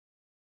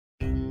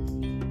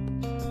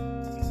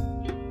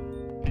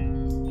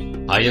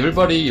Hi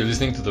everybody, you're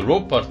listening to the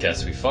Rope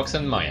Podcast with Fox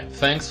and Maya.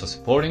 Thanks for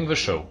supporting the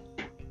show.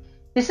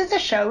 This is a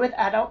show with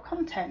adult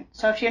content,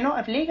 so if you're not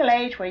of legal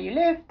age where you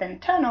live, then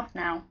turn off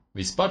now.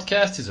 This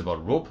podcast is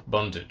about rope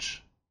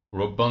bondage.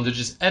 Rope bondage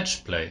is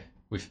edge play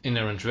with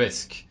inherent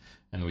risk,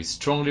 and we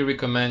strongly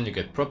recommend you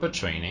get proper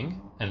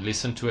training and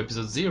listen to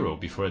episode 0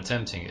 before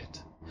attempting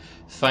it.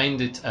 Find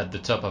it at the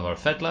top of our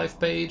FetLife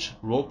page,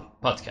 Rope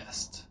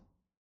Podcast.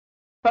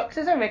 Fox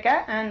is a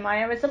rigger and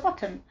Maya is a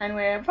bottom, and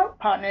we're rope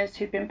partners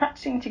who've been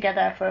practicing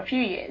together for a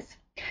few years.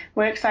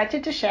 We're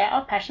excited to share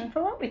our passion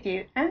for rope with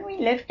you, and we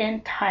live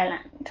in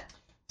Thailand.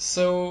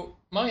 So,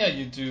 Maya,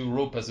 you do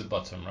rope as a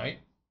bottom, right?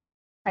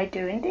 I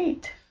do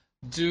indeed.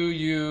 Do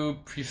you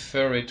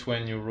prefer it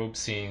when your rope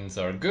scenes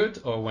are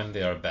good or when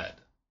they are bad?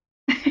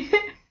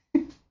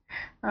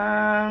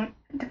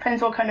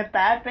 Depends what kind of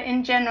bad, but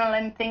in general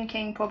I'm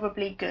thinking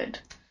probably good.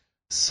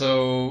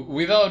 So,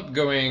 without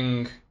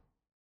going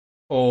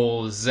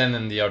all zen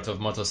and the art of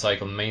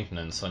motorcycle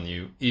maintenance on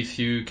you, if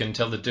you can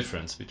tell the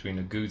difference between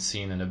a good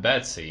scene and a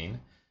bad scene,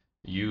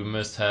 you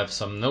must have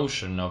some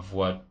notion of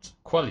what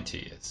quality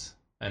is.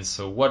 And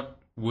so what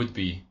would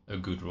be a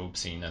good rope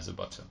scene as a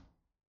bottom?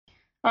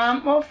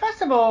 Well,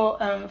 first of all,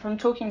 from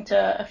talking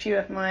to a few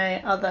of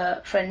my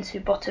other friends who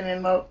bottom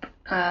in rope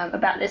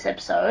about this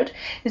episode,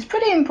 it's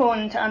pretty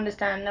important to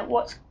understand that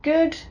what's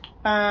good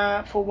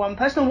for one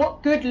person, or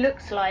what good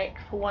looks like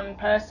for one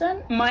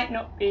person, might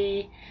not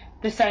be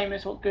the same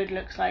as what good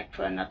looks like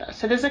for another.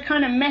 So there's a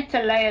kind of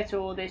meta layer to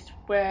all this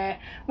where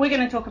we're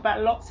going to talk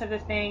about lots of the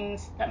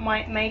things that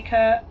might make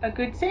a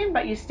good scene,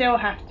 but you still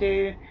have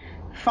to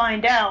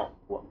find out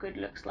what good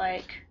looks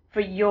like for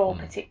your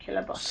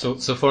particular bottom.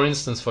 So for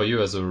instance, for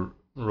you as a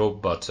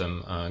rope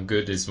bottom,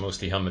 good is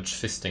mostly how much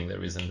fisting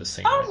there is in the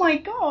scene. Oh right? my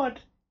god!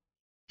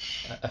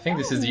 I think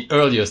this is the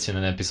earliest in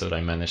an episode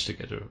I managed to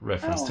get a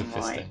reference to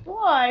fisting.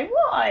 Why?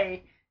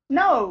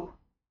 No.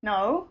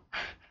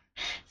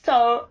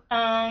 So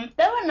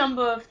there are a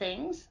number of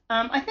things.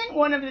 I think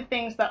one of the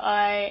things that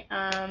I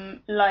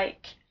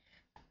like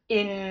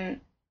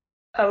in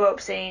a rope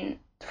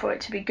scene for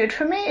it to be good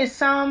for me is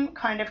some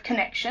kind of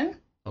connection.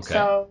 Okay.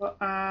 So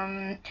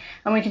and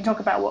we can talk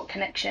about what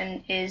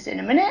connection is in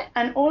a minute,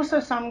 and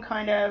also some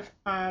kind of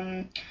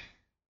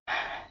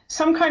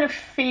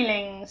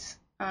feelings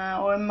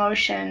or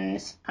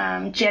emotions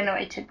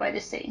generated by the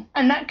scene,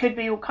 and that could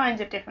be all kinds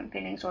of different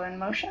feelings or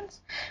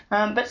emotions,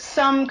 but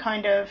some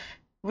kind of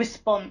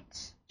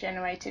response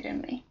generated in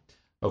me.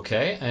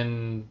 Okay,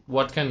 and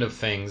what kind of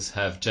things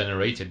have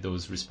generated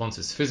those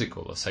responses,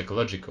 physical or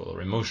psychological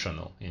or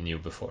emotional, in you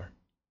before?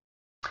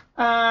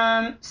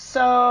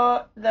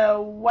 So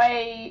the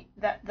way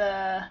that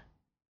the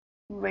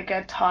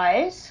rigger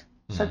ties,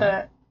 so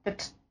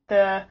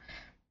the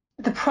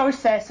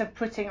process of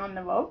putting on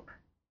the rope,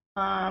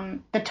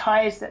 the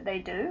ties that they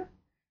do,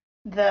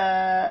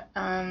 the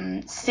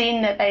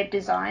scene that they've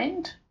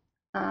designed,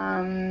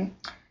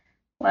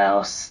 what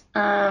else?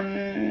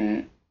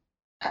 How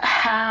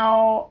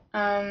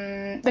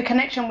the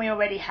connection we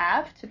already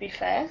have, to be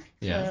fair.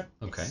 Yeah.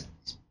 Okay.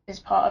 Is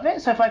part of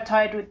it. So if I've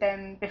tied with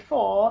them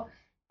before,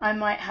 I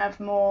might have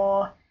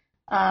more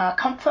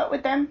comfort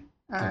with them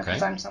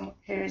because I'm someone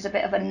who's a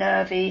bit of a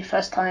nervy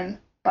first-time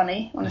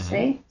bunny,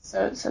 honestly.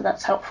 So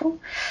that's helpful.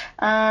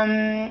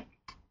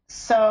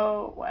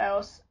 So what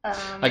else?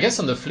 I guess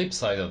on the flip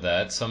side of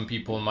that, some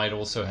people might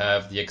also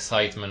have the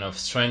excitement of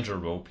stranger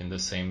rope in the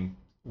same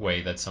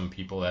way that some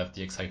people have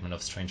the excitement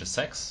of stranger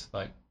sex.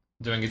 Like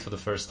doing it for the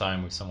first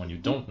time with someone you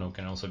don't know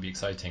can also be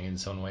exciting in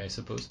its own way, I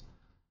suppose.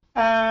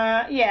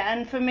 Yeah,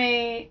 and for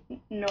me,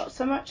 not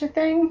so much a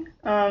thing.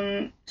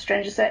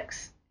 Stranger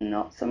sex,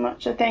 not so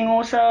much a thing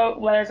also.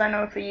 Whereas I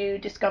know for you,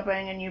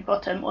 discovering a new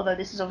bottom, although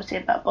this is obviously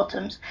about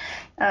bottoms,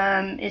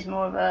 is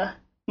more of a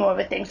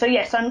thing. So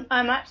yes, I'm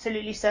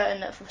absolutely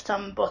certain that for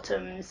some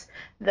bottoms,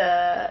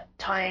 the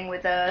tying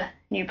with a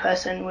new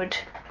person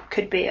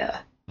could be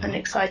an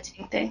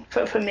exciting thing.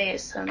 For me,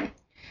 it's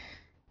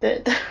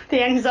the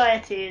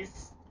anxiety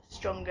is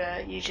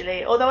stronger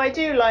usually. Although I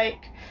do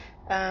like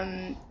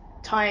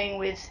tying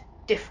with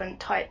different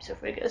types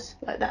of riggers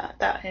like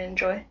that I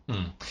enjoy.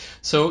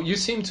 So you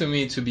seem to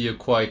me to be a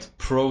quite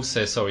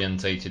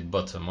process-orientated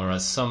bottom,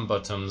 whereas some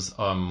bottoms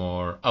are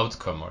more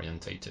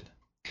outcome-orientated.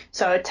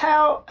 So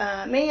tell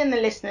me and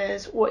the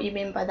listeners what you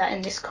mean by that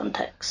in this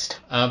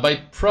context. By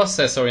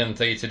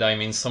process-orientated, I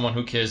mean someone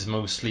who cares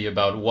mostly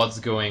about what's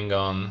going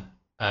on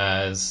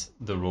as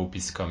the rope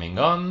is coming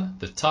on,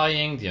 the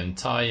tying, the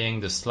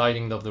untying, the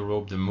sliding of the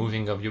rope, the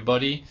moving of your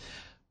body.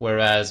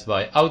 Whereas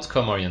by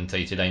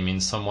outcome-orientated, I mean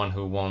someone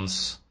who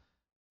wants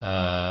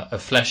a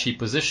flashy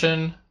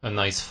position, a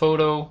nice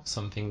photo,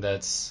 something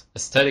that's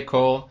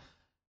aesthetical,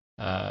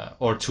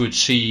 or to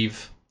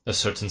achieve a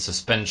certain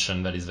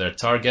suspension that is their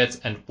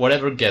target, and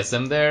whatever gets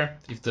them there.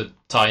 If the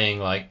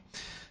tying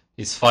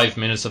is 5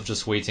 minutes of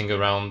just waiting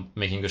around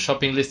making a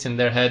shopping list in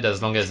their head,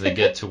 as long as they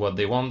get to what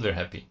they want, they're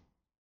happy.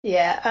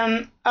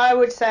 Yeah, I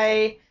would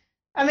say,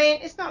 I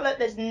mean, it's not like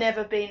there's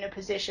never been a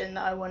position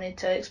that I wanted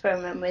to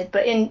experiment with,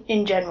 but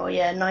in general,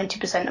 yeah,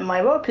 90% of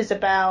my rope is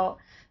about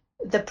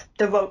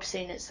the rope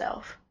scene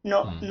itself,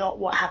 not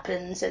what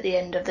happens at the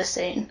end of the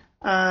scene.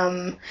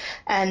 And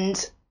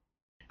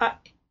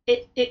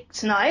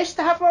it's nice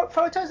to have rope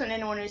photos, and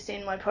anyone who's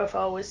seen my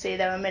profile will see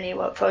there are many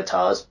rope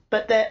photos,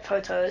 but they're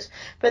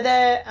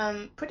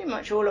pretty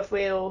much all of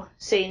real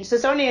scenes.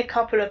 There's only a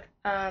couple of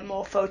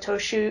more photo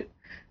shoot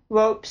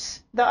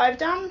ropes that I've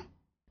done,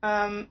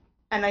 and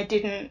I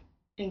didn't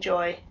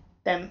enjoy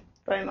them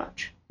very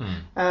much.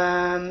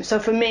 So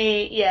for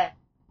me,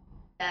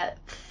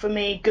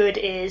 good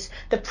is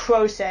the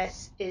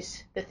process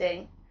is the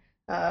thing,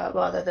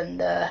 rather than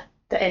the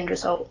end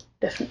result,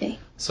 definitely.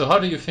 So how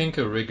do you think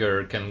a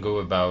rigger can go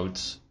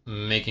about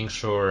making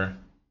sure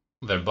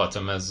their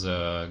bottom has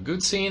a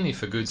good scene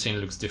if a good scene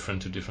looks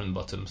different to different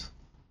bottoms?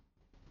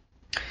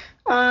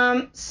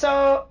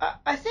 So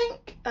I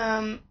think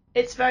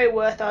it's very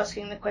worth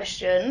asking the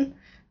question.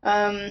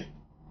 What?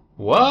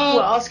 Well,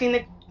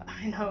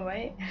 I know,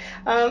 right?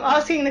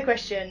 Asking the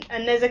question,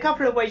 and there's a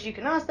couple of ways you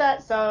can ask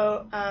that.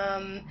 So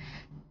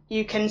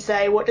you can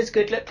say, what does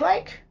good look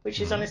like? Which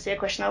is honestly a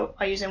question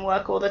I use in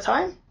work all the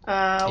time.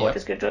 What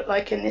does good look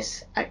like in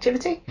this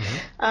activity?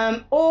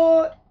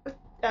 Or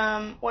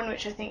one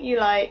which I think you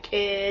like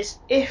is,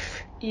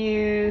 if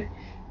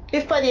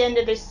by the end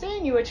of this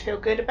scene you were to feel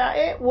good about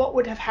it, what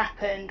would have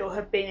happened or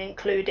have been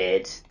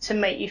included to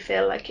make you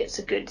feel like it's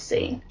a good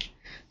scene?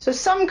 So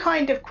some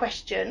kind of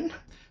question.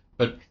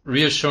 But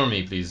reassure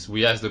me, please.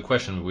 We ask the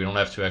question, we don't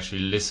have to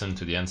actually listen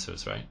to the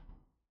answers, right?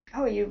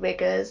 How are you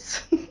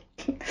riggers?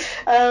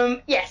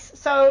 Yes.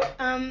 So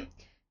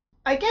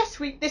I guess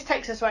this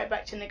takes us right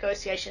back to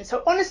negotiation.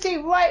 So honestly,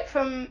 right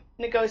from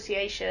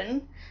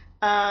negotiation,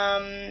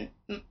 that's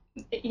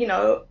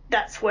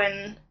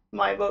when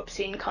my rope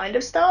scene kind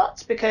of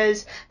starts,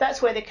 because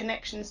that's where the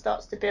connection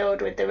starts to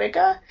build with the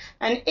rigger.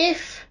 And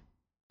if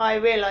I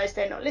realize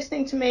they're not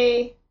listening to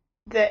me,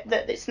 that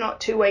it's not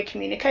two-way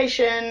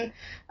communication,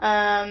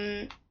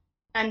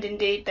 and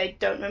indeed they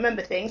don't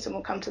remember things, and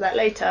we'll come to that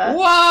later.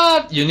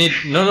 What?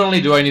 Not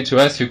only do I need to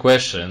ask you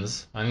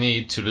questions, I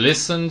need to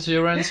listen to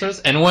your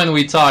answers, and when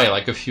we tie,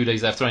 like a few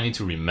days after, I need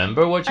to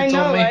remember what you told me.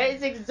 I know, right?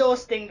 It's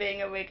exhausting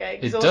being a rigger.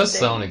 It does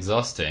sound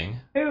exhausting.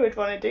 Who would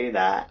want to do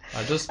that?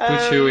 I just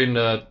put you in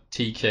a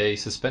TK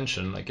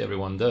suspension like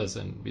everyone does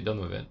and be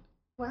done with it.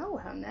 Well,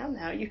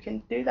 now you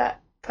can do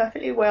that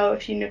perfectly well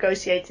if you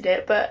negotiated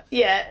it. But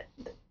yeah,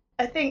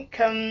 I think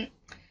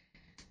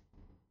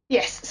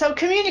yes. So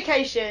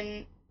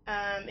communication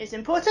is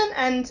important,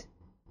 and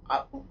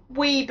I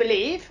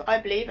believe,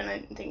 and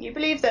I think you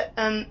believe, that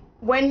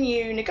when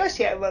you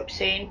negotiate a rope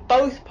scene,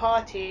 both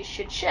parties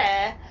should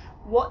share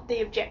what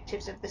the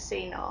objectives of the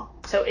scene are.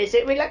 So is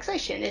it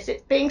relaxation? Is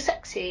it being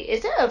sexy?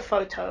 Is it a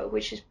photo,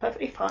 which is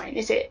perfectly fine?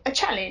 Is it a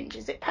challenge?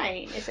 Is it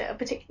pain? Is it a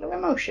particular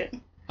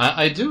emotion?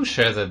 I do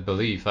share that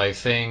belief. I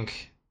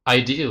think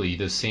ideally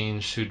the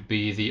scene should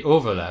be the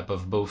overlap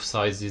of both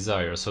sides'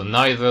 desire. So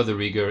neither the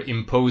rigger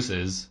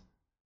imposes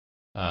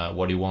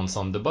what he wants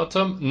on the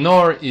bottom,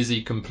 nor is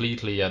he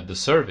completely at the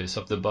service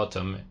of the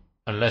bottom,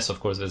 unless of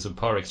course there's a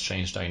power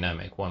exchange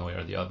dynamic one way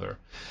or the other.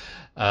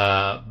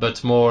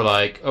 But more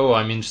like, oh,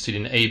 I'm interested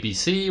in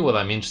ABC, well,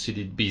 I'm interested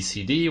in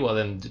BCD, well,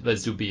 then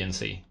let's do B and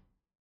C.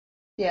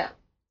 Yeah.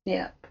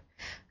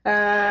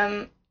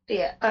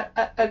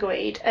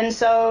 Agreed. And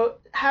so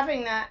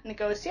having that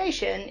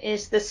negotiation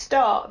is the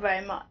start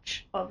very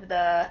much of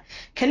the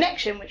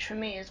connection, which for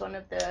me is one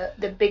of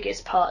the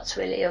biggest parts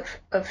really of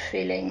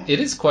feeling. It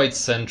is quite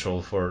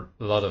central for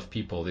a lot of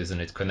people, isn't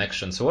it?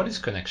 Connection. So what is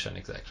connection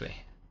exactly?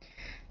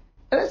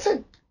 That's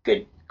a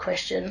good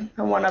question,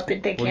 and one I've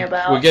been thinking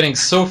about. We're getting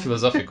so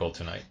philosophical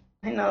tonight.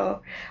 I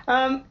know.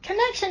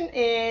 Connection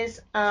is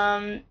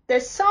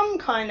there's some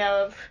kind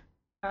of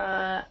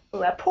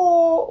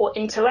rapport or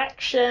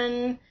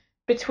interaction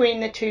between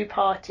the two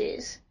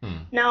parties.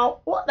 Now,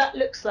 what that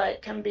looks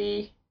like can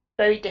be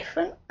very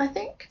different, I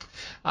think.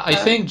 I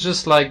think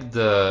just like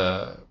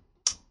the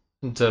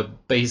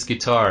bass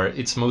guitar,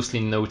 it's mostly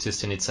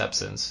noticed in its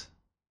absence.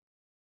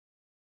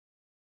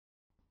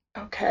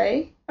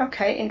 Okay,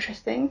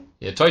 interesting.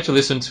 Yeah, try to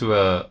listen to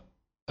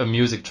a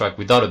music track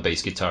without a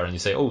bass guitar and you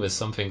say, oh, there's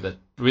something that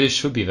really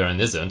should be there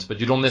and isn't, but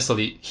you don't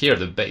necessarily hear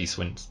the bass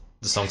when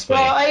the song's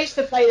playing. Well, I used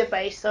to play the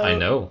bass, so I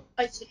know.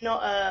 I should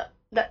not,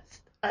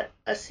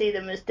 I see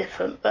them as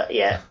different, but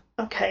yeah,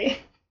 okay.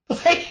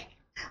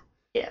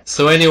 Yeah.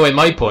 So anyway,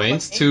 my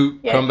point, to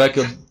come back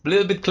a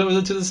little bit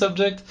closer to the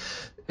subject,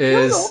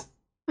 is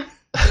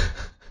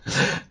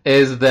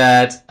is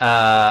that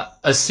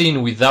a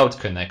scene without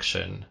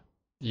connection,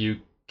 you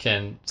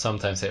can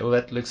sometimes say, oh,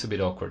 that looks a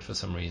bit awkward for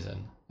some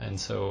reason. And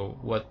so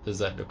what does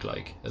that look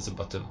like as a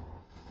bottom?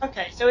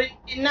 Okay, so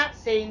in that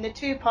scene, the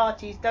two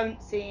parties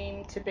don't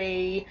seem to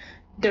be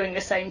doing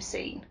the same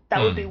scene.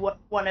 That would be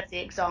one of the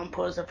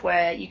examples of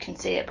where you can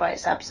see it by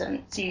its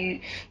absence. You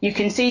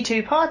can see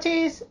two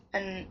parties,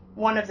 and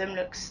one of them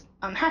looks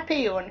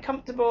unhappy or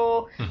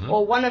uncomfortable,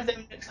 or one of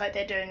them looks like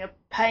they're doing a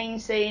pain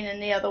scene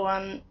and the other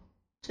one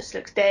just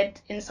looks dead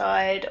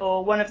inside,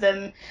 or one of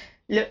them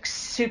looks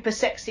super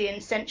sexy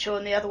and sensual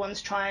and the other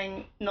one's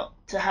trying not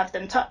to have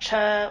them touch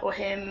her or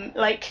him.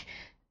 Like,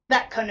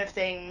 that kind of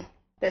thing,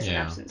 there's an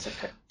Yeah. absence of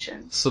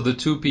connection. So the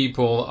two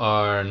people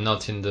are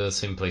not in the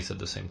same place at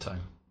the same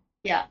time.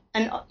 Yeah,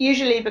 and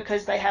usually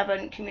because they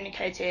haven't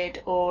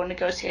communicated or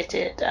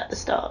negotiated at the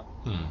start.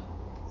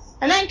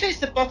 And that includes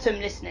the bottom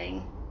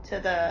listening to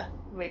the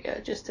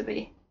rigger, just to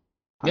be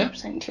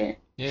 100% clear.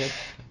 Yeah,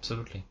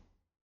 absolutely.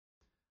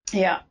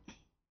 Yeah.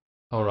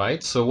 All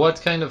right. So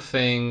what kind of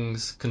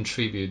things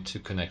contribute to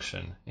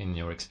connection in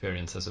your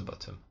experience as a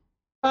bottom?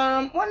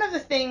 One of the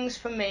things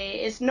for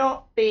me is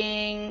not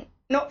feeling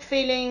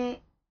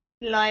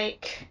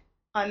like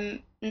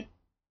I'm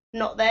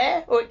not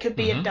there, or it could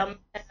be a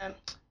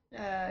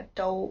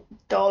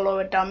doll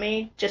or a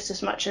dummy just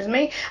as much as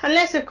me,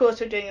 unless of course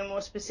we're doing a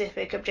more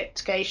specific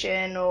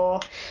objectification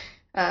or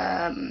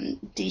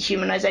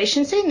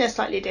dehumanization scene. They're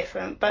slightly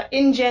different, but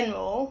in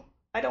general,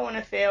 I don't want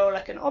to feel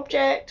like an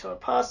object or a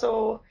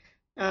parcel.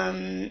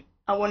 I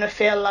want to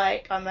feel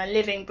like I'm a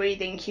living,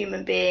 breathing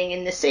human being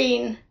in the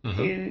scene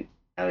who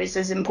is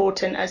as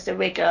important as the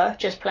rigger,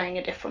 just playing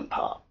a different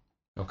part.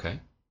 Okay.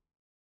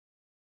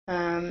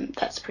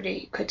 That's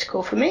pretty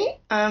critical for me.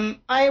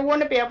 I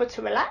want to be able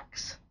to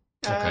relax,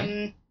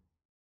 and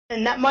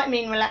that might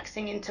mean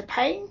relaxing into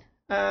pain,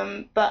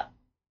 but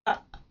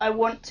I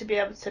want to be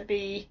able to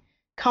be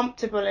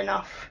comfortable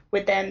enough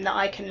with them that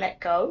I can let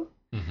go.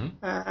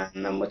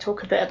 And we'll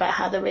talk a bit about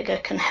how the rigger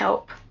can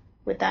help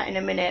with that in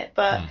a minute.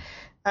 But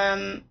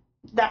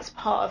that's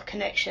part of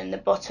connection, the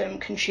bottom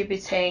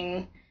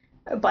contributing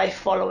by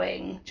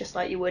following, just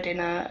like you would in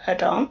a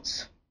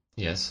dance.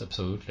 Yes,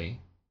 absolutely.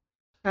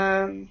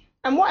 And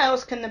what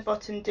else can the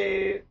bottom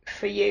do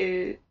for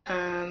you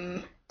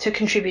to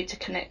contribute to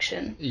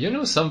connection? You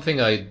know,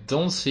 something I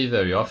don't see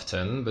very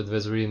often, but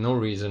there's really no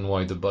reason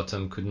why the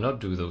bottom could not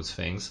do those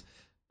things,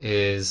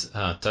 is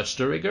touch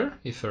the rigger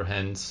if her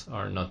hands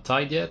are not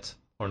tied yet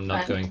or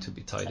not going to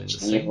be tied in the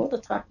scene. All the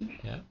time.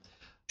 Yeah.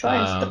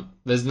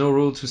 There's no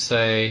rule to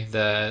say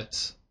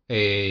that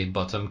a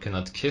bottom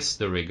cannot kiss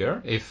the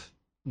rigger if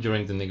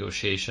during the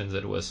negotiations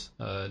that was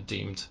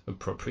deemed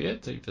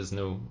appropriate. If there's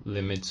no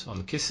limit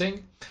on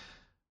kissing,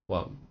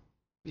 well,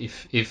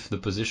 if the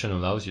position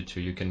allows you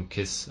to, you can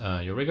kiss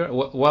your rigger.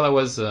 While I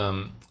was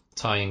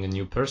tying a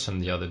new person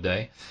the other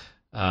day,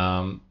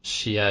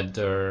 she had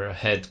her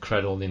head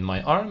cradled in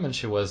my arm and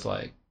she was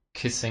like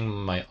kissing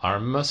my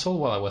arm muscle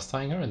while I was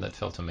tying her, and that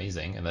felt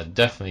amazing, and that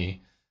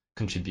definitely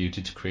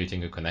contributed to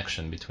creating a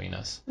connection between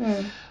us.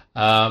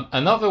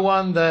 Another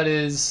one that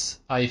is,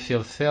 I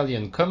feel, fairly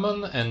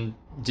uncommon and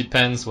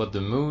depends what the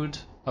mood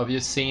of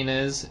your scene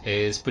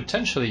is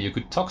potentially you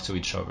could talk to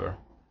each other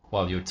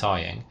while you're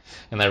tying,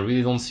 and I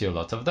really don't see a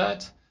lot of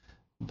that.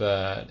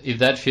 But if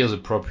that feels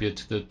appropriate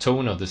to the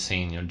tone of the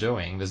scene you're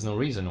doing, there's no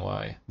reason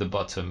why the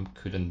bottom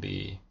couldn't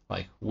be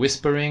like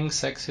whispering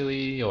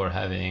sexily or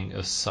having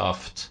a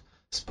soft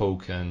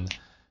spoken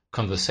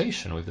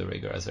conversation with the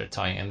rigger as they're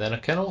tying. And then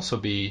it can also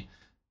be,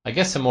 I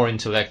guess, a more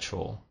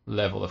intellectual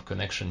level of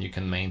connection you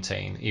can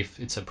maintain if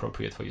it's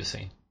appropriate for your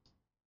scene.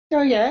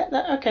 Oh yeah,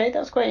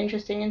 that's quite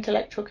interesting.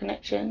 Intellectual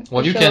connection.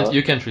 Well, you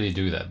can't really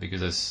do that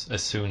because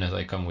as soon as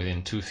I come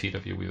within 2 feet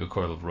of you with a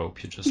coil of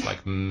rope, you just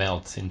like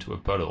melt into a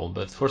puddle.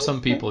 But for some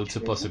people, it's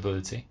a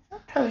possibility.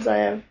 Sometimes I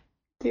have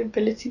the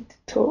ability to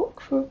talk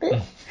for a bit.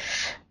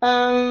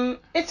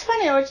 It's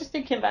funny. I was just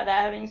thinking about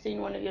that, having seen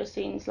one of your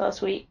scenes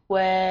last week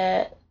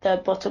where the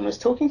bottom was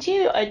talking to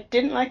you. I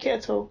didn't like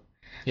it at all.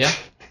 Yeah.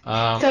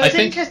 So it's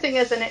interesting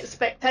as a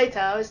spectator.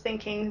 I was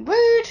thinking,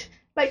 rude.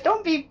 Like,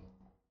 don't be.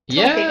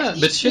 Yeah,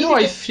 but you know,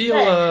 I feel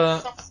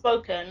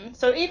soft-spoken.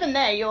 So even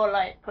there, you're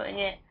like putting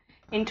it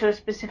into a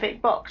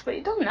specific box, but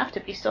it doesn't have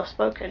to be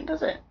soft-spoken,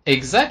 does it?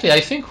 Exactly.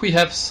 I think we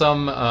have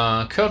some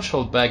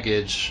cultural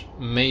baggage,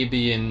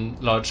 maybe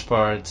in large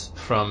part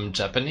from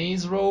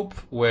Japanese rope,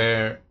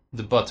 where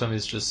the bottom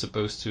is just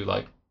supposed to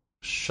like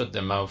shut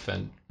their mouth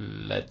and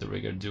let the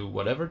rigger do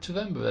whatever to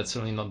them. But that's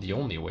certainly not the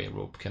only way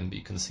rope can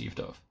be conceived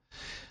of.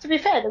 To be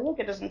fair, the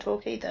rigger doesn't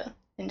talk either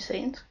in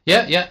scenes.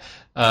 Yeah.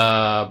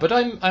 But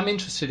I'm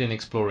interested in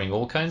exploring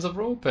all kinds of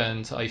rope,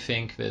 and I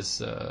think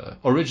there's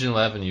original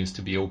avenues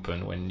to be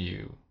open when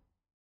you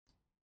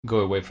go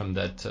away from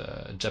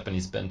that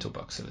Japanese bento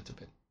box a little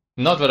bit.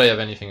 Not that I have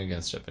anything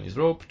against Japanese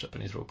rope.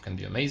 Japanese rope can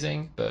be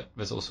amazing, but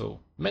there's also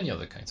many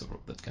other kinds of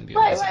rope that can be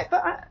amazing.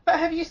 Right. But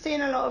have you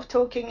seen a lot of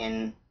talking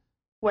in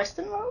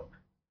Western rope?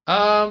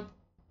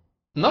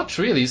 Not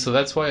really, so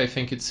that's why I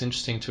think it's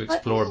interesting to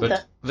explore.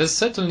 But there's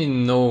certainly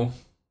no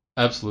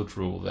absolute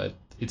rule that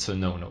it's a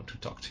no-no to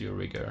talk to your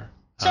rigger.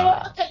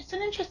 So it's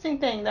an interesting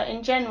thing that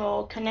in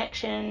general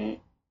connection,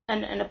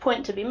 and a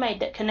point to be made,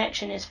 that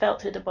connection is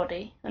felt through the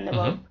body and the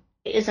rope.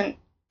 It isn't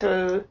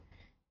through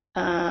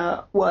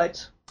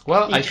words.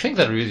 Well, I think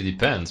that really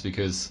depends,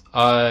 because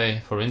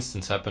I, for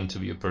instance, happen to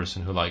be a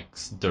person who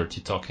likes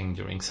dirty talking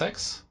during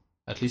sex,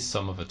 at least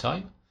some of the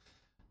time.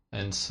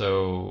 And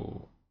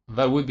so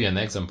that would be an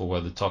example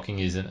where the talking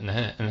is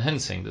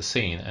enhancing the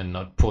scene and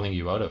not pulling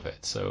you out of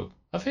it. So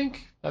I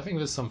think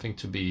there's something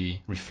to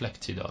be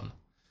reflected on.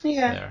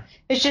 Yeah, there.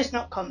 It's just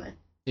not common.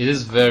 It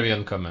is very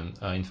uncommon.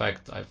 In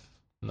fact, I've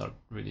not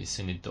really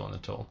seen it done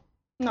at all.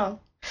 No.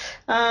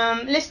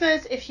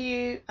 Listeners, if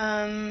you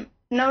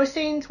know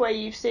scenes where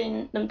you've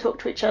seen them talk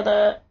to each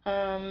other,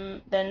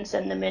 then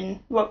send them in.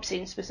 Rope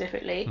scenes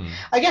specifically.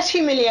 I guess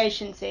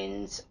humiliation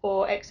scenes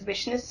or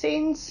exhibitionist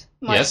scenes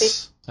might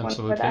be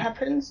one where that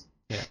happens.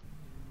 Yeah.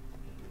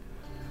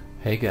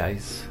 Hey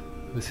guys,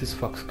 this is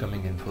Fox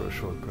coming in for a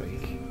short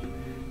break.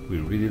 We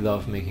really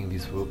love making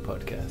these rope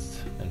podcasts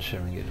and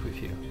sharing it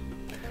with you.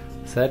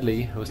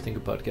 Sadly, hosting a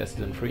podcast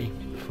isn't free,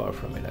 far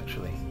from it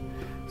actually.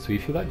 So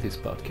if you like this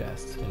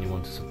podcast and you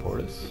want to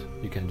support us,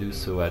 you can do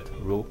so at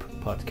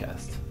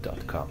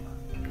ropepodcast.com.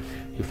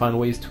 You'll find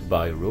ways to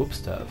buy rope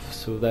stuff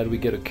so that we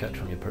get a cut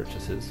from your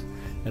purchases,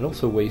 and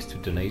also ways to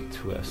donate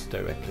to us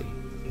directly.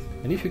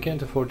 And if you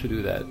can't afford to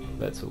do that,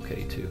 that's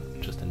okay too.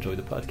 Just enjoy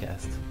the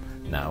podcast.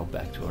 Now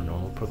back to our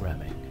normal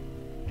programming.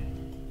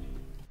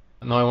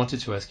 No, I wanted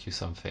to ask you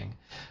something.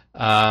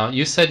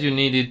 You said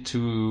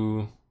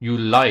you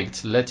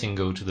liked letting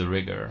go to the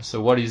rigger.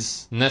 So what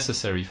is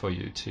necessary for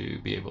you to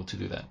be able to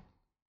do that?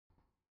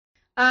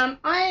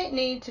 I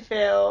need to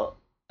feel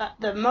at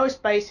the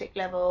most basic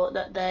level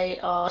that they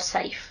are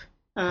safe.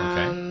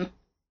 Okay.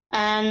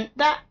 And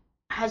that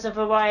has a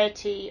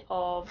variety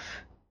of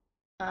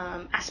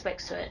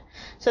aspects to it.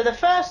 So the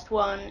first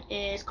one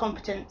is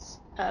confidence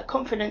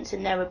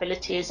in their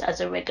abilities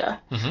as a rigger.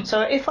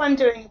 So if I'm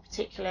doing a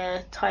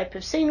particular type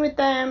of scene with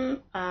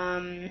them,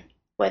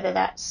 whether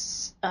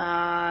that's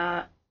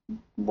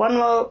one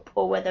rope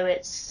or whether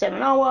it's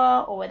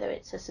 7-hour or whether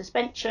it's a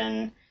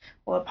suspension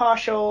or a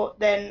partial,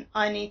 then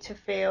I need to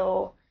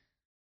feel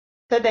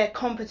that they're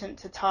competent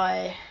to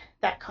tie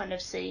that kind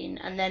of scene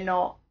and they're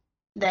not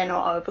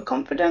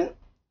overconfident.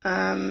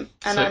 So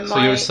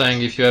you're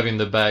saying if you have in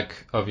the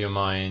back of your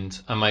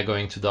mind, am I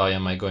going to die?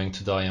 Am I going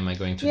to die? Am I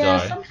going to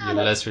die? You're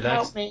less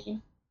relaxed. Help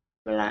me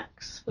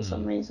relax for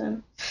some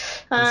reason.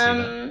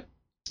 That.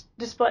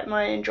 Despite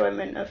my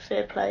enjoyment of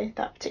Fear Play,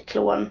 that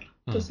particular one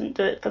doesn't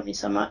do it for me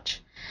so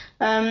much.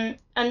 And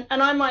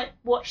I might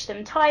watch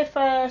them tie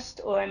first,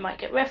 or I might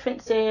get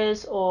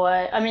references, or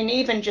I mean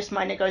even just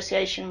my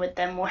negotiation with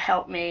them will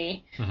help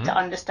me to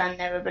understand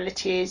their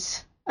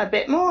abilities a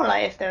bit more.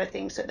 Like if there are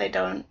things that they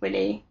don't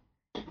really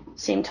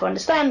seem to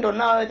understand or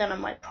know, then I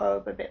might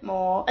probe a bit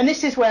more. And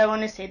this is where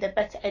honestly the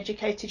better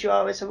educated you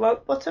are as a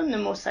rope bottom, the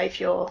more safe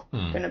you're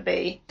going to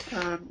be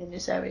in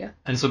this area.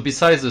 And so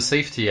besides the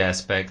safety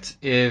aspect,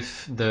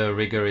 if the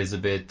rigger is a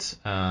bit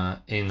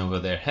in over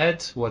their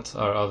head, what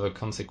are other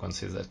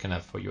consequences that can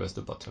have for you as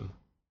the bottom?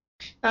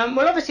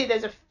 Well, obviously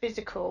there's a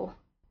physical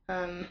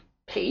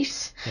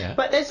piece,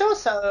 but there's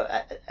also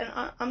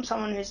I'm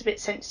someone who's a bit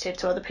sensitive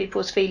to other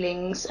people's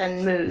feelings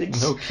and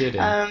moods. No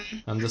kidding.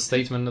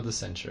 Understatement of the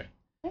century.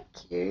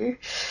 Thank you.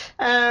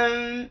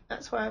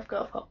 That's why I've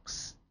got a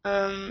fox.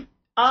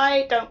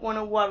 I don't want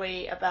to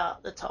worry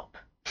about the top.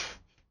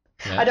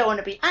 I don't want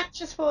to be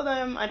anxious for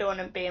them. I don't want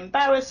to be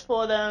embarrassed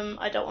for them.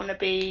 I don't want to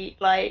be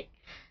like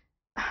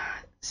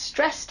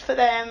stressed for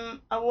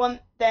them. I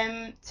want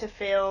them to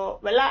feel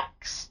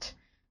relaxed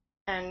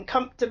and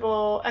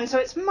comfortable. And so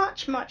it's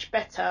much, much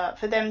better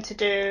for them to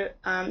do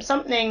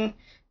something,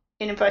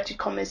 in inverted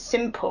commas,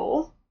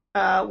 simple,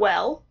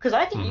 well, because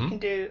I think you can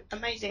do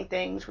amazing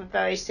things with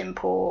very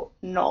simple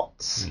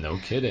knots. No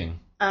kidding.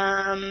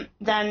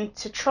 Than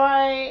to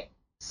try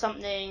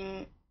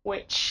something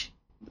which,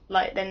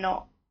 like,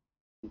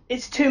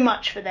 it's too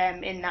much for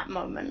them in that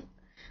moment.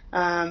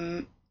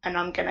 And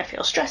I'm going to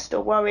feel stressed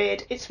or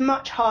worried. It's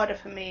much harder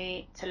for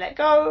me to let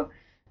go.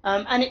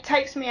 And it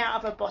takes me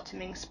out of a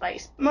bottoming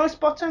space. Most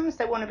bottoms,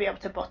 they want to be able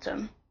to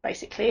bottom,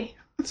 basically.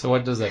 So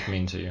what does that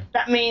mean to you?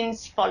 That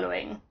means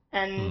following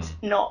and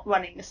not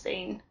running the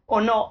scene, or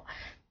not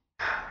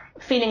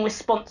feeling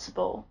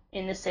responsible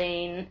in the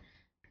scene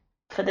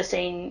for the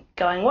scene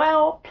going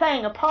well,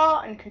 playing a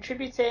part and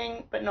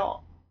contributing, but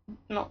not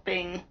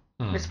being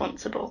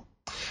responsible.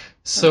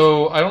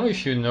 So I don't know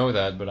if you know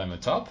that, but I'm a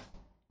top.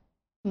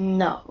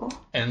 No.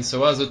 And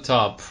so as a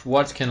top,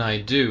 what can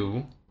I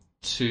do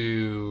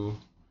to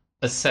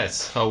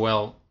assess how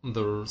well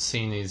the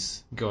scene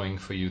is going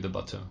for you, the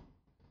bottom?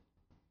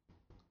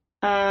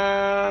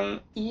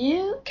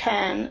 You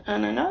can,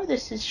 and I know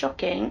this is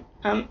shocking,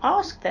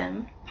 ask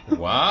them.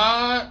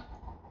 What?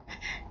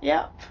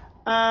 Yep.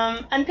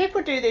 And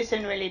people do this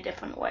in really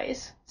different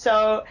ways.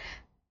 So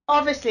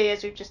obviously,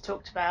 as we've just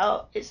talked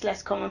about, it's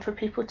less common for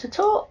people to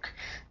talk,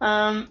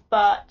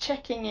 but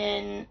checking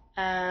in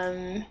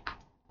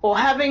or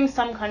having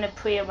some kind of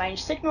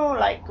pre-arranged signal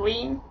like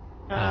green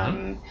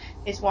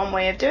is one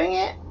way of doing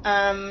it.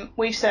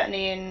 We've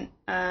certainly in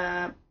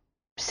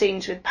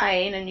scenes with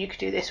pain, and you could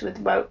do this with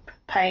rope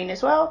pain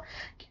as well,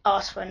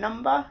 ask for a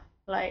number,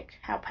 like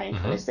how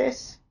painful is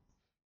this?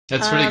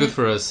 That's really good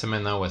for a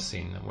 7-hour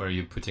scene where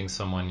you're putting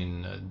someone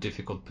in a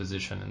difficult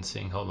position and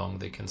seeing how long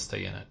they can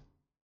stay in it.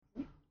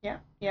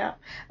 Yeah.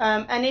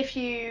 And if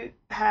you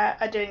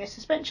are doing a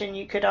suspension,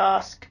 you could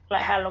ask,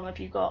 like, how long have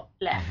you got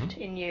left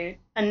in you?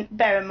 And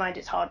bear in mind,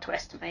 it's hard to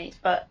estimate,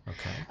 but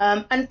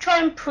and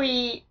try and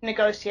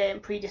pre-negotiate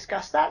and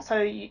pre-discuss that,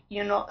 so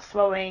you're not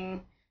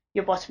throwing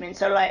your bottom in.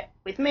 So, like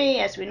with me,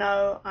 as we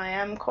know, I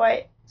am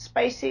quite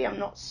spacey. I'm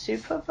not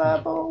super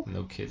verbal.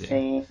 No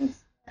kidding.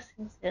 Scenes.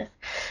 Yes.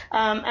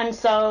 And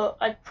so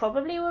I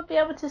probably would be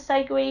able to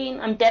say green.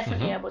 I'm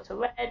definitely able to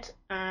red.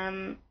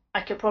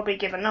 I could probably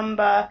give a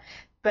number,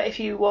 but if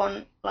you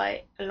want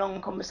like a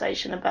long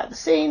conversation about the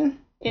scene,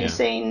 it's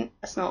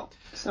not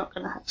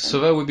going to happen. So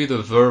that would be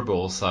the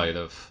verbal side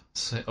of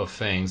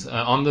things.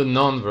 On the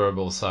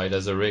non-verbal side,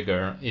 as a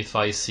rigger, if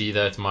I see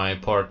that my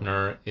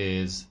partner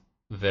is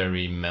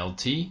very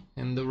melty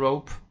in the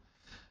rope,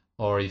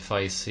 or if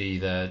I see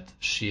that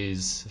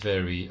she's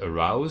very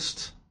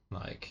aroused,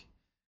 like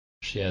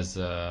she has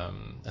a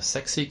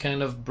sexy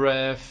kind of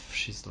breath,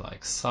 she's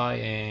like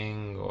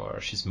sighing, or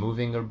she's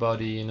moving her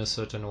body in a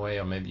certain way,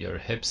 or maybe her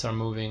hips are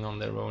moving on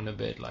their own a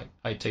bit, like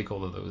I take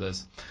all of those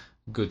as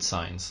good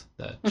signs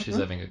that she's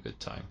having a good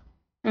time.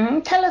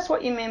 Tell us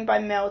what you mean by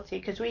melty,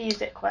 because we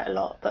use it quite a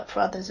lot, but for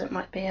others it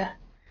might be a...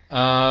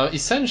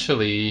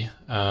 Essentially,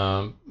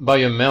 by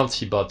a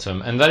melty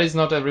bottom, and that is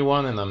not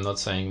everyone, and I'm not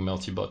saying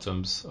melty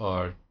bottoms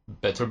are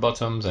better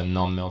bottoms and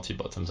non-melty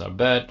bottoms are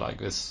bad. Like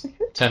there's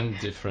 10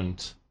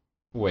 different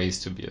ways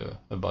to be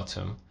a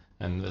bottom,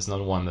 and there's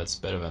not one that's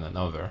better than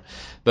another.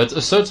 But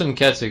a certain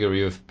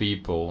category of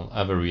people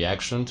have a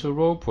reaction to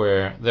rope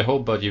where their whole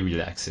body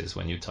relaxes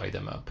when you tie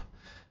them up,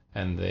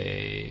 and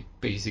they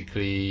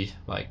basically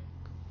like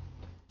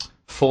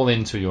fall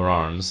into your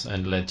arms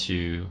and let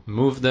you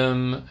move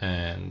them,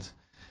 and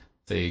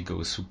they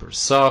go super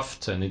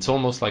soft, and it's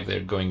almost like they're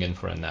going in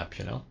for a nap,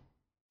 you know.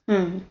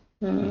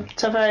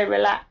 So very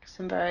relaxed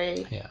and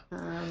very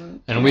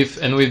and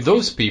with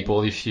those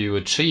people, if you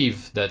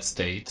achieve that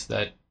state,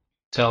 that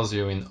tells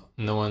you in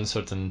no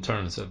uncertain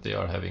terms that they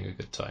are having a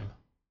good time.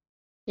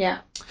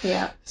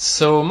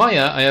 So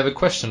Maya, I have a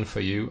question for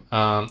you.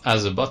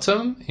 As a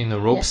bottom in a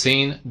rope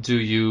scene, do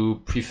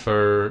you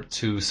prefer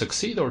to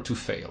succeed or to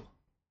fail?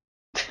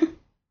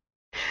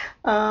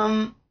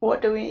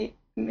 What do we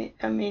mean?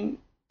 I mean,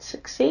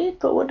 succeed,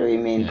 but what do we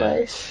mean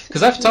by succeed?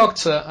 Because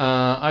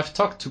I've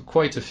talked to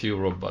quite a few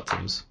rope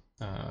bottoms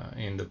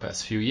in the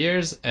past few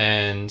years,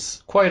 and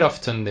quite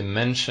often they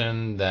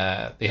mention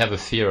that they have a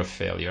fear of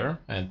failure,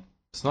 and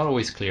it's not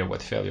always clear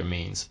what failure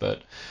means,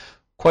 but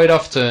quite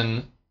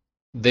often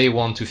they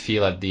want to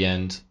feel at the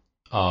end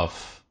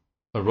of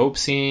a rope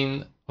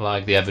scene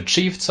like they have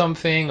achieved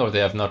something, or they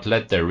have not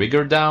let their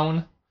rigger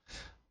down,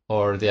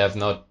 or they have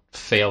not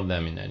failed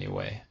them in any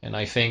way. And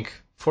I think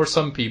for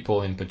some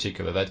people in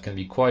particular, that can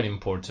be quite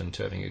important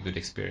to having a good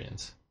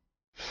experience.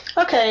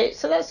 Okay,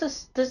 so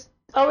there's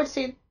I would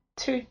see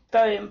two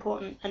very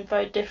important and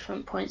very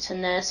different points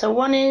in there. So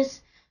one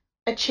is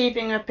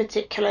achieving a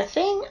particular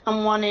thing,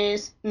 and one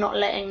is not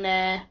letting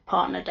their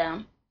partner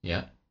down.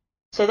 Yeah.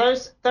 So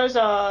those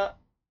are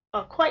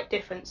quite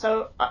different.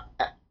 So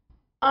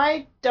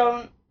I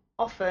don't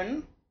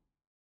often.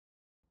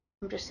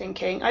 I'm just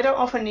thinking, I don't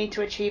often need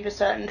to achieve a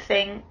certain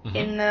thing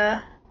in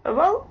a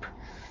rope,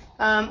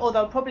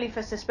 although probably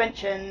for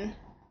suspension,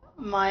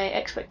 my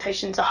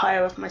expectations are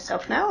higher of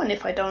myself now, and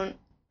if I don't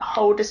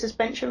hold a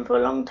suspension for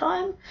a long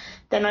time,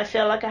 then I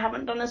feel like I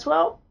haven't done as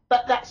well.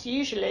 But that's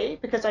usually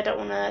because I don't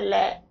want to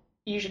let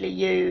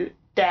you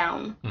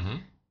down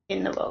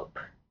in the rope.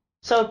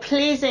 So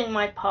pleasing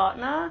my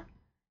partner,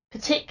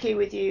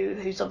 particularly with you,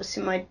 who's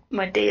obviously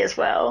my D as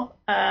well,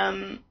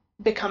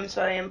 becomes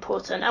very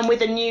important. And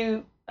with a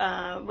new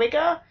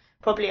rigger,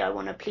 probably I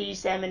want to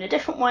please them in a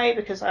different way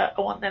because I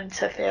want them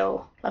to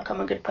feel like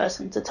I'm a good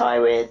person to tie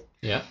with.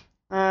 Yeah.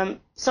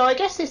 So I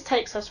guess this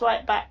takes us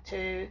right back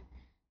to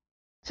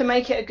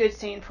make it a good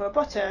scene for a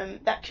bottom.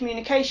 That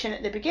communication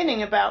at the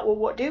beginning about, well,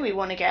 what do we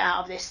want to get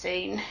out of this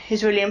scene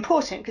is really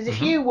important, because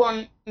if you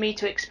want me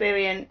to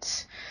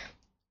experience,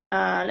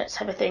 let's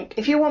have a think.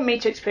 If you want me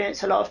to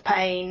experience a lot of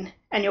pain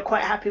and you're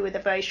quite happy with a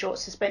very short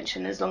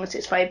suspension as long as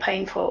it's very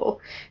painful,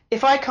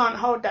 if I can't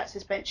hold that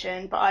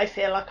suspension but I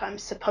feel like I'm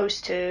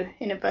supposed to,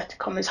 in inverted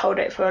commas, hold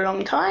it for a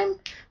long time,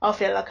 I'll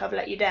feel like I've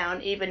let you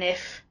down, even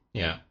if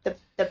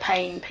the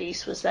pain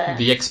piece was there.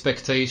 The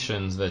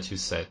expectations that you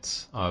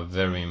set are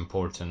very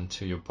important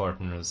to your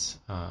partner's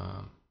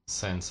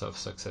sense of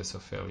success or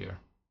failure.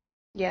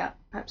 Yeah,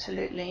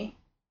 absolutely.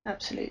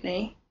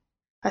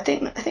 I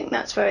think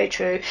that's very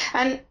true,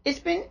 and it's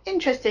been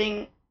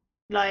interesting,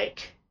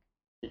 like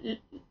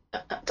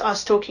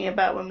us talking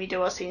about when we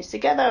do our scenes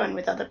together and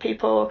with other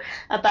people,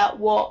 about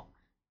what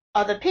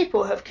other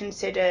people have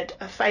considered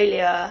a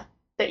failure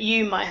that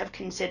you might have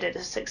considered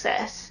a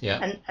success,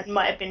 and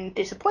might have been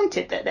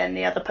disappointed that then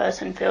the other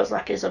person feels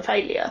like is a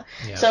failure.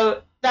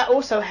 So that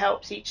also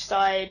helps each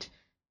side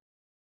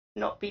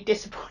not be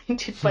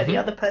disappointed by the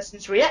other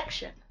person's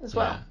reaction as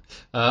well.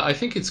 I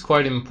think it's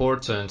quite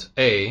important,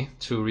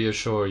 to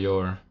reassure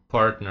your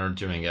partner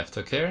during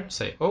aftercare.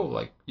 Say, oh,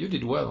 like, you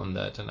did well on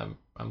that, and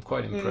I'm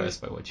quite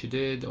impressed by what you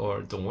did,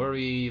 or don't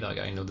worry, like,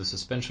 I know the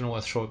suspension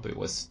was short, but it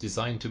was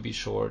designed to be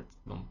short,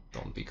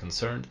 don't be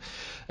concerned.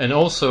 And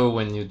also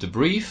when you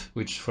debrief,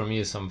 which for me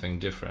is something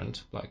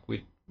different, like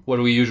what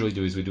we usually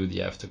do is we do the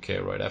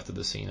aftercare right after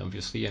the scene,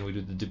 obviously, and we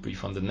do the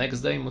debrief on the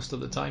next day most of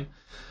the time.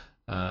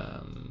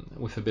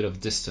 With a bit of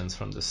distance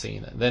from the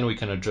scene, and then we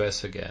can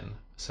address again,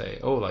 say,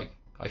 oh, like,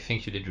 I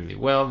think you did really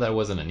well. That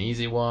wasn't an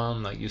easy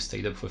one. Like you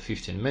stayed up for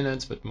 15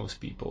 minutes, but most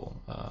people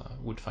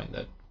would find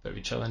that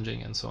very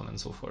challenging, and so on and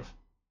so forth.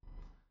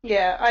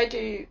 Yeah, I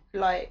do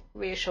like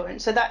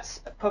reassurance. So that's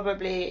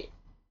probably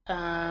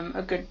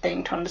a good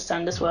thing to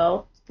understand as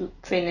well.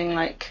 Feeling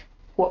like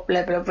what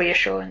level of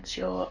reassurance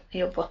your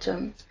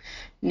bottom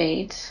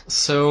needs.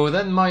 So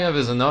then, Maya,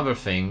 there's another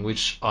thing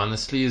which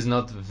honestly is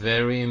not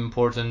very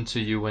important to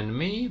you and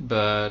me,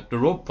 but the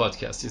Rope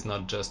podcast is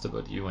not just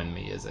about you and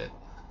me, is it?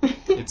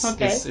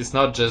 Okay. It's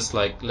not just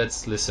like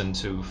let's listen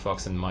to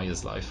Fox and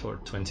Maya's life for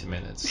 20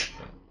 minutes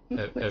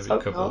every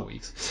couple of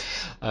weeks.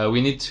 We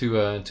need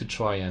to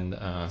try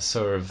and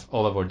serve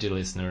all of our dear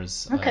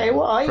listeners Okay,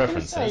 what are you going to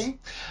preferences. say?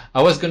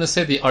 I was going to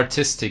say the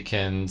artistic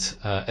and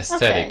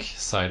aesthetic Okay.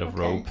 side of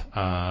Okay.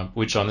 rope,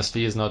 which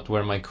honestly is not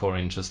where my core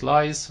interest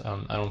lies.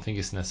 I don't think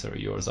it's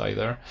necessarily yours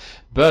either,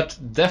 but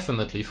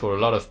definitely for a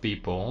lot of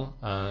people,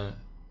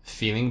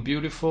 feeling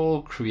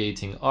beautiful,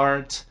 creating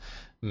art,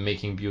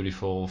 making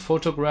beautiful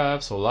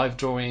photographs or live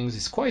drawings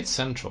is quite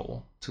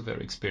central to their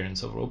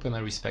experience of rope, and I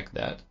respect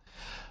that.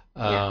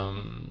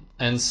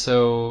 And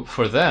so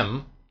for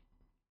them,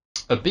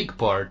 a big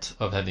part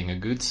of having a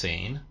good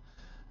scene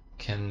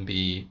can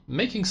be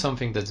making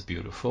something that's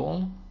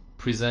beautiful,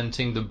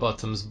 presenting the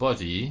bottom's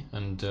body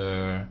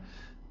under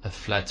a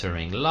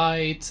flattering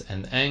light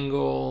and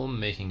angle,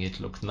 making it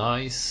look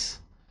nice,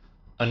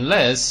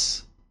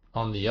 unless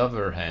on the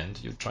other hand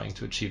you're trying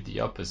to achieve the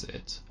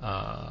opposite,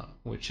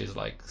 which is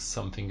like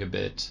something a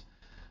bit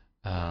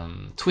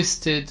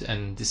twisted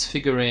and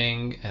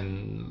disfiguring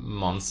and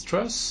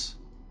monstrous,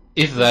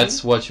 if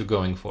that's what you're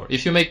going for.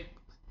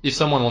 If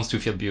someone wants to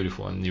feel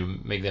beautiful and you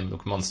make them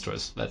look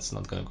monstrous, that's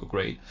not going to go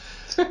great.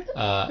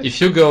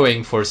 If you're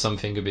going for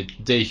something a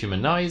bit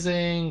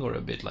dehumanizing or a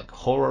bit like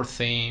horror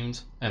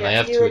themed, and I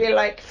have you to, really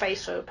like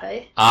face rope,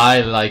 eh?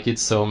 I like it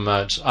so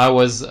much. I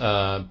was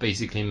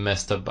basically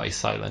messed up by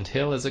Silent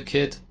Hill as a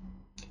kid,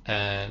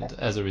 and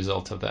as a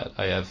result of that,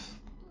 I have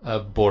a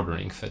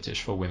bordering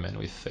fetish for women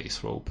with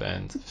face rope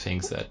and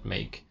things that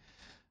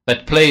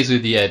plays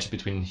with the edge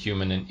between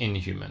human and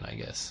inhuman, I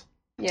guess.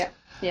 Yeah.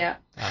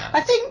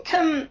 I think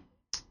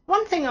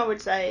one thing I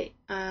would say,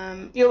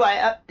 you're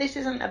right, this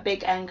isn't a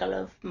big angle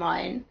of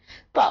mine,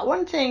 but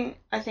one thing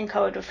I think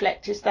I would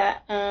reflect is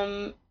that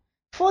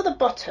for the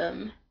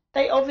bottom,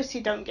 they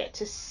obviously don't get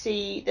to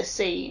see the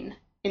scene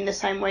in the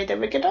same way the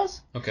rigger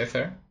does. Okay,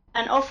 fair.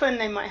 And often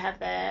they might have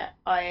their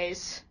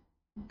eyes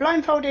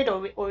blindfolded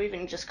or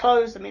even just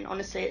closed. I mean,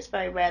 honestly, it's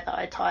very rare that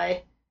I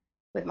tie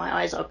with my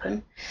eyes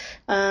open.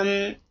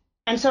 And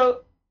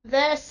so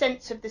their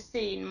sense of the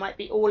scene might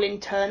be all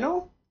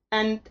internal,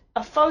 and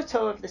a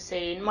photo of the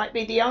scene might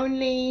be the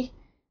only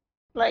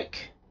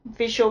like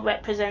visual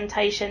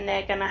representation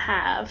they're going to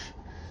have.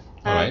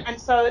 Right.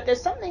 And so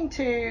there's something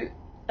to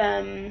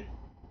I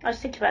was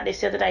thinking about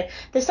this the other day.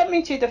 There's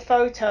something to the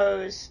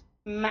photos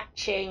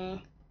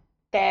matching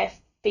their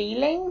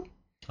feeling.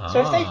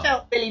 So if they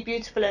felt really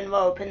beautiful in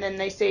rope and then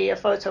they see a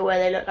photo where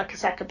they look like a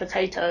sack of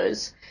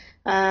potatoes,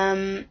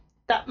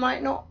 that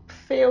might not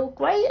feel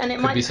great, and it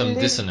Could might be some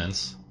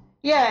dissonance.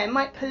 Yeah, it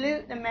might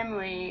pollute the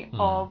memory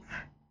of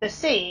the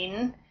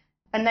scene,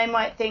 and they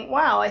might think,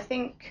 wow, I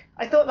thought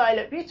that I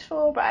looked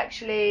beautiful, but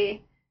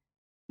actually,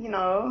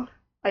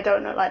 I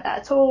don't look like that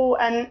at all.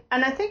 And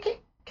I think it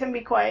can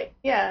be quite,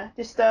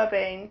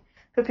 disturbing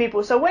for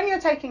people. So when you're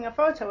taking a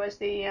photo as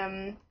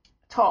the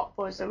top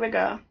or as the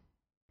rigger,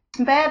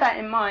 bear that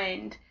in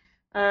mind,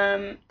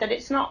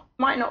 that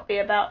might not be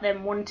about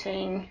them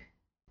wanting,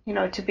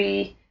 to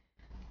be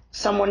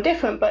someone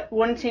different, but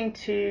wanting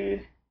to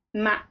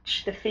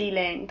match the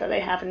feeling that they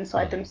have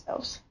inside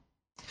themselves.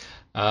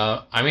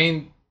 I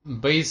mean,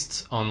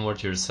 based on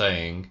what you're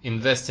saying,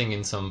 investing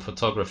in some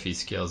photography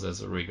skills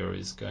as a rigger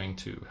is going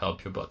to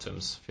help your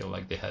bottoms feel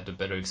like they had a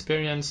better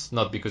experience,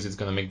 not because it's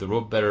going to make the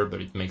rope better,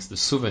 but it makes the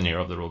souvenir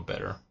of the rope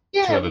better.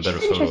 Yeah, to have which a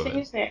better is photo of interesting,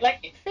 it. isn't it? Like,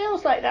 it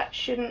feels like that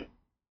shouldn't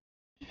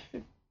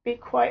be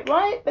quite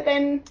right, but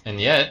then... And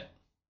yet...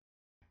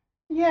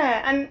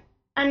 Yeah,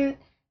 and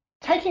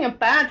taking a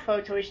bad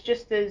photo is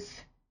just as...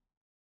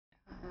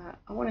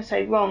 I want to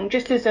say wrong,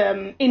 just as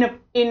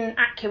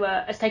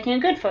inaccurate as taking a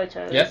good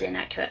photo is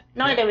inaccurate.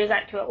 Neither is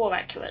accurate or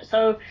accurate.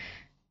 So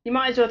you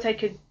might as well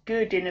take a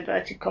good, in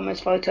inverted commas,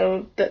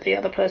 photo that the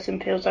other person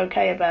feels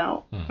okay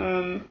about.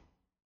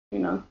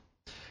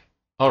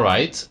 All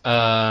right.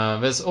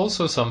 There's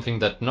also something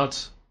that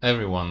not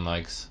everyone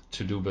likes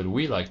to do, but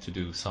we like to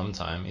do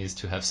sometime, is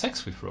to have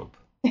sex with rope.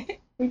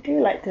 We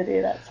do like to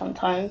do that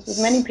sometimes with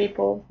many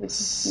people.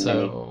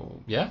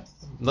 Yeah,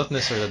 not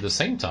necessarily at the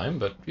same time,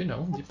 but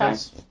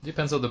depends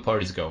how the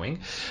party's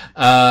going.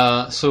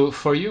 So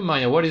for you,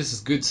 Maya, what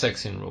is good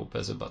sex in rope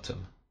as a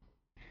bottom?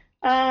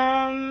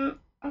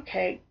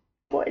 Okay,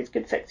 what is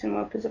good sex in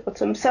rope as a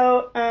bottom?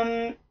 So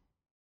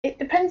it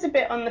depends a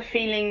bit on the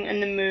feeling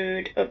and the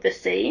mood of the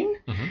scene.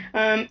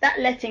 Mm-hmm. That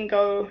letting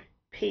go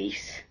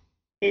piece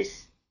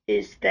is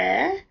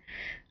there,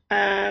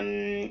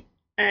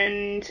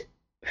 and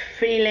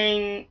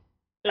feeling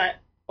like,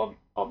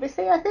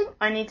 obviously, I think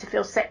I need to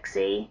feel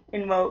sexy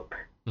in rope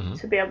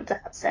to be able to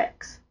have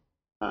sex.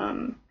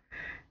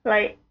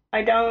 Like,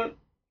 I don't,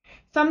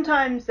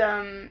 sometimes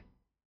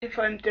if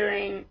I'm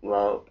doing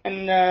rope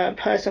and the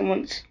person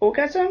wants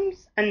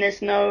orgasms and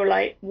there's no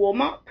like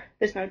warm up,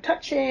 there's no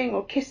touching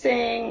or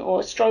kissing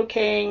or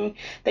stroking,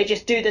 they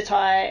just do the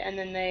tie and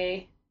then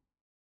they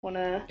want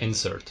to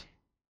insert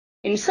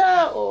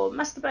or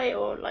masturbate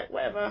or like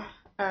whatever,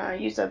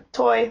 use a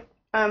toy.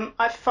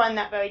 I find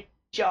that very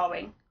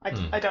jarring.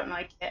 I don't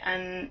like it,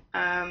 and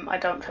I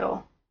don't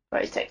feel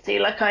very sexy.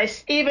 Like,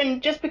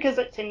 even just because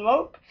it's in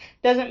rope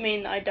doesn't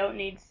mean that I don't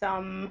need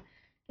some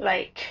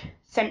like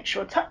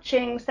sensual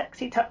touching,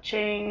 sexy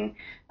touching,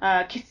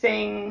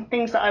 kissing,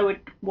 things that I would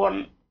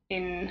want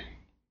in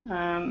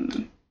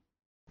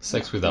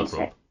sex without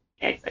rope.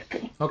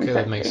 Exactly. Okay,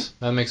 exactly.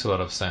 that makes a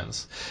lot of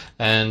sense.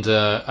 And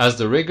as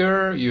the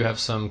rigger, you have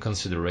some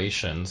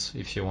considerations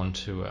if you want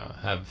to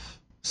have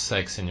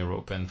sex in your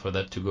rope and for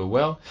that to go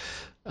well.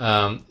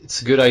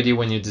 It's a good idea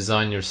when you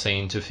design your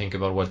seine to think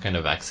about what kind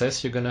of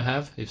access you're going to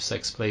have if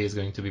sex play is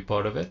going to be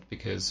part of it,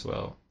 because,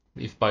 well,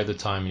 if by the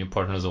time your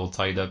partner's all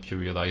tied up you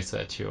realize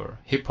that your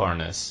hip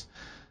harness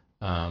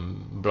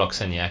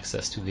blocks any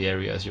access to the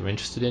areas you're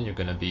interested in, you're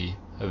going to be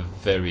a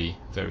very,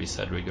 very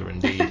sad rigger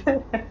indeed.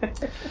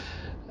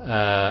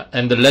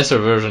 And the lesser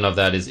version of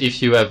that is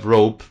if you have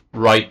rope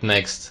right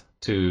next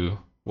to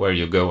where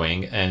you're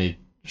going and it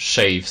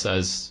shaves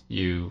as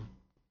you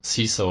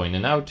seesaw in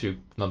and out, you're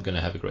not going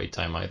to have a great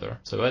time either.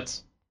 So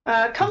that's...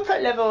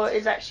 comfort level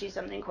is actually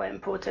something quite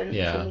important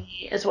for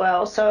me as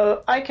well.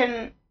 So I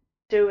can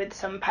do with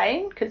some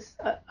pain because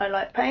I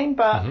like pain,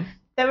 but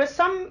there are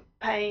some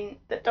pain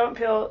that don't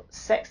feel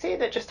sexy,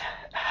 that just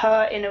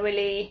hurt in a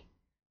really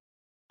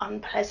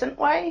unpleasant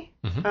way.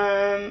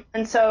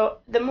 And so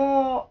the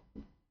more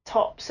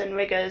tops and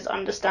riggers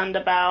understand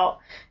about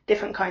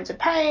different kinds of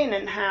pain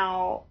and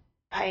how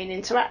pain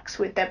interacts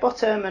with their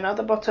bottom and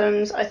other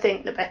bottoms, I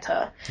think the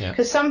better.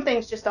 Because some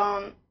things just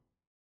aren't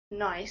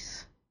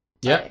nice.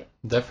 Yeah,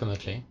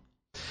 definitely.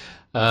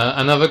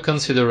 Another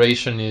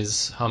consideration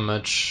is how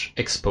much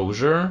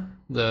exposure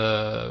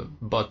the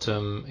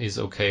bottom is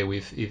okay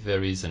with if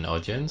there is an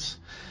audience.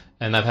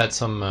 And I've had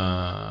some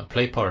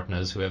play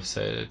partners who have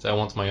said, I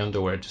want my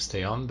underwear to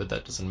stay on, but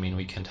that doesn't mean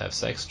we can't have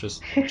sex.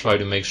 Just try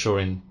to make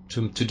sure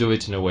to do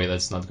it in a way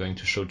that's not going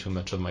to show too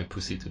much of my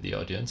pussy to the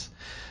audience.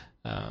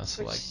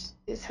 Which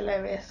is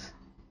hilarious.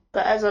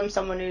 But as I'm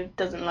someone who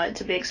doesn't like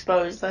to be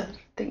exposed, I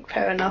think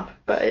fair enough.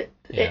 But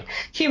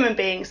human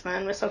beings,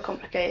 man, we're so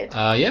complicated.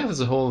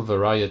 There's a whole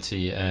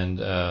variety, and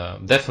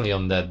definitely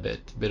on that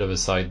bit of a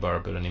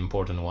sidebar, but an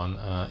important one.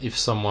 If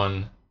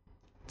someone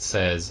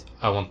says,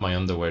 I want my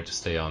underwear to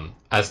stay on,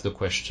 ask the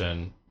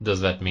question,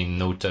 does that mean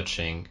no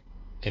touching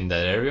in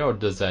that area, or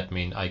does that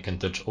mean I can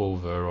touch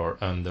over or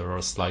under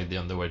or slide the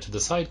underwear to the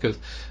side? Because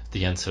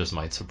the answers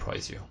might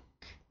surprise you.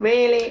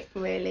 Really,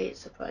 really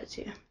surprise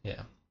you.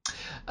 Yeah.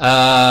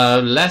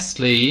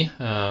 Lastly,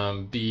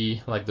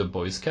 be like the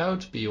Boy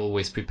Scout, be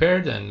always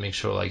prepared and make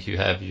sure like you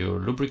have your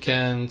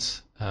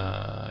lubricant,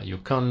 your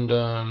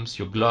condoms,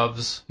 your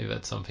gloves, if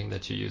that's something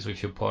that you use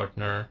with your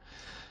partner.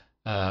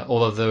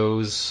 All of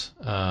those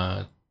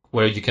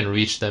where you can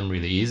reach them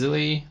really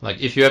easily. Like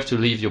if you have to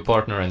leave your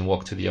partner and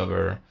walk to the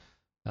other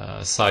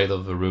side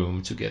of the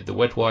room to get the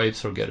wet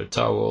wipes or get a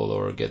towel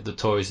or get the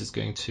toys, it's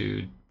going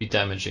to be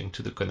damaging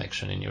to the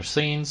connection in your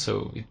scene.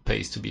 So it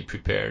pays to be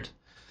prepared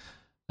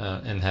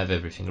and have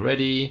everything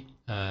ready.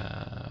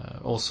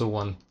 Also,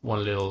 one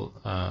little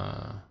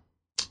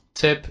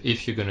tip: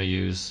 if you're going to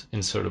use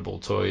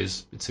insertable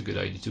toys, it's a good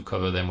idea to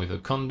cover them with a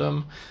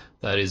condom.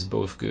 That is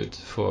both good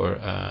for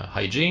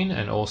hygiene,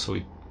 and also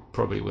it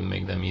probably would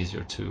make them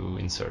easier to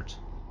insert.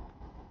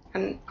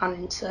 And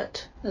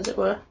uninsert, as it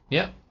were.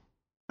 Yeah.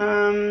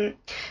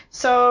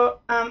 So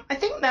I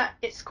think that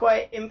it's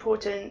quite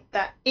important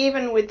that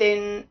even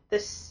within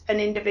an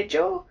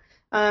individual,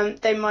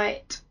 they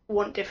might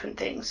want different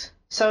things.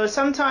 So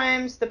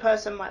sometimes the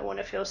person might want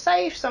to feel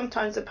safe,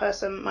 sometimes the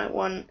person might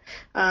want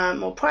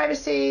more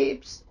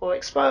privacy or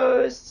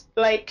exposed.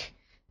 Like,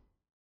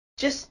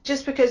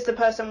 just because the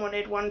person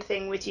wanted one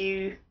thing with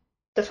you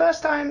the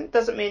first time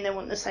doesn't mean they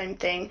want the same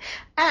thing.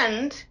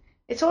 And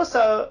it's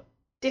also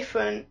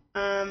different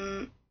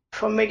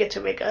from rigger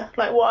to rigger.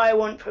 Like what I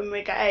want from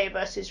rigger A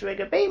versus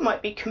rigger B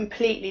might be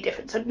completely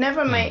different. So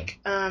never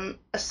make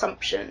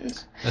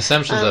assumptions.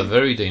 Assumptions are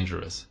very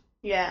dangerous.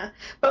 Yeah,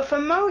 but for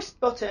most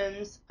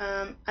bottoms,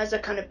 as a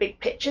kind of big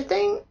picture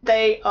thing,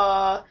 they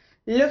are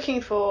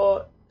looking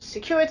for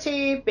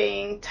security,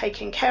 being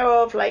taken care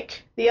of,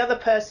 like the other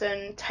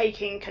person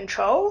taking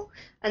control,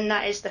 and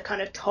that is the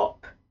kind of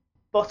top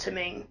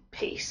bottoming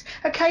piece.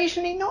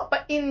 Occasionally not,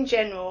 but in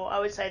general, I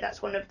would say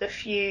that's one of the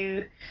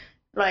few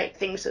like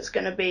things that's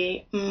going to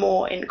be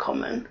more in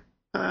common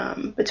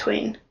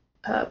between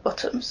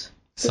bottoms.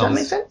 Does that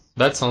make sense?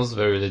 That sounds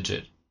very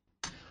legit.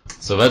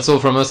 So that's all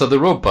from us at the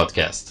Rope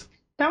Podcast.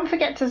 Don't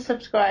forget to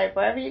subscribe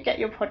wherever you get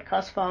your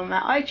podcast from,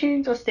 at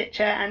iTunes or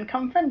Stitcher, and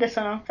come friend us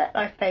on our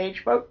FetLife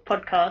page, Rope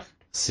Podcast.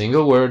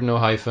 Single word, no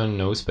hyphen,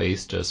 no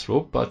space, just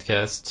Rope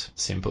Podcast,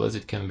 simple as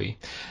it can be.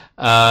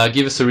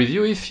 Give us a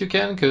review if you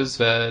can, because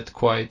that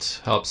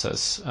quite helps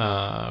us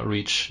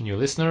reach new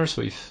listeners.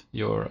 So if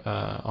you're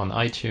on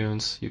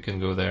iTunes, you can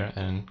go there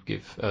and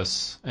give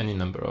us any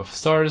number of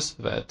stars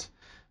that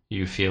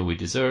you feel we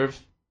deserve.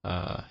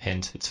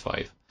 Hint, it's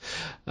 5.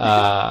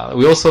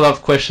 We also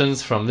love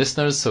questions from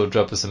listeners, so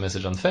drop us a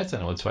message on FET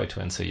and we'll try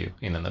to answer you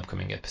in an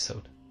upcoming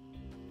episode.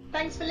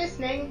 Thanks for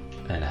listening.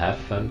 And have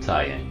fun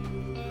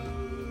tying.